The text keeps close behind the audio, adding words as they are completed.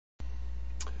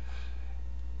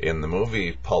In the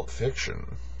movie Pulp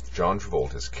Fiction, John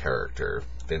Travolta's character,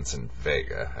 Vincent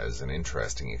Vega, has an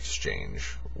interesting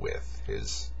exchange with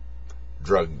his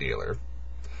drug dealer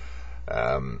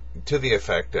to the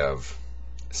effect of,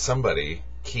 somebody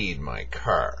keyed my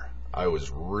car. I was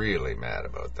really mad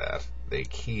about that. They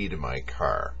keyed my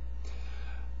car.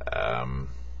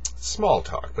 Small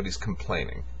talk, but he's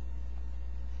complaining.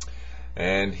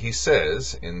 And he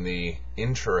says, in the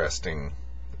interesting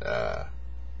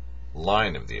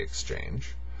line of the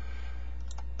exchange,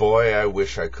 "Boy, I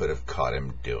wish I could have caught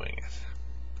him doing it.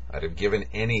 I'd have given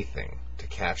anything to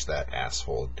catch that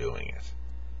asshole doing it.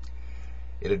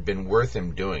 It had been worth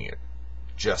him doing it,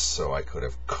 just so I could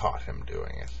have caught him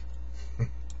doing it."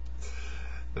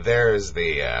 There's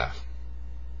the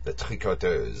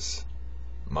tricoteuse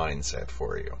mindset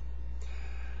for you.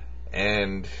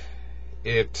 And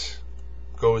it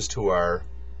goes to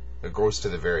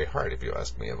the very heart, if you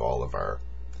ask me, of all of our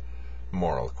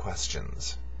moral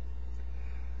questions.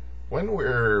 When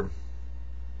we're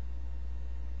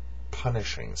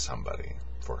punishing somebody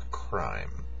for a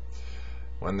crime,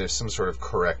 when there's some sort of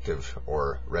corrective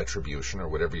or retribution or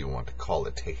whatever you want to call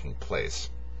it taking place,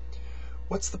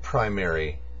 what's the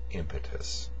primary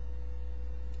impetus?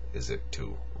 Is it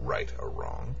to right a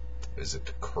wrong? Is it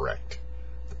to correct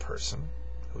the person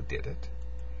who did it?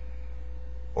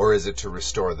 Or is it to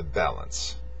restore the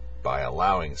balance by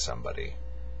allowing somebody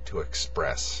to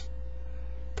express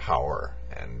power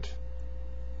and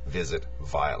visit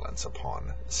violence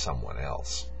upon someone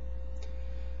else?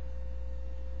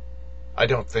 I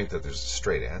don't think that there's a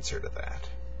straight answer to that.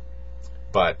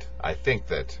 But I think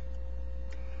that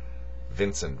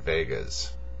Vincent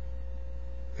Vega's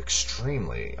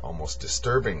extremely, almost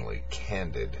disturbingly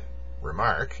candid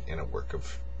remark in a work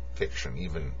of fiction,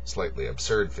 even slightly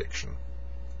absurd fiction,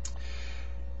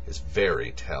 is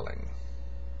very telling.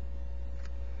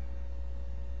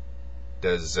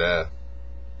 Does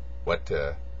what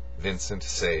Vincent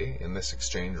say in this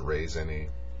exchange raise any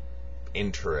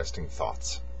interesting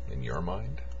thoughts in your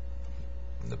mind,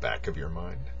 in the back of your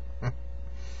mind?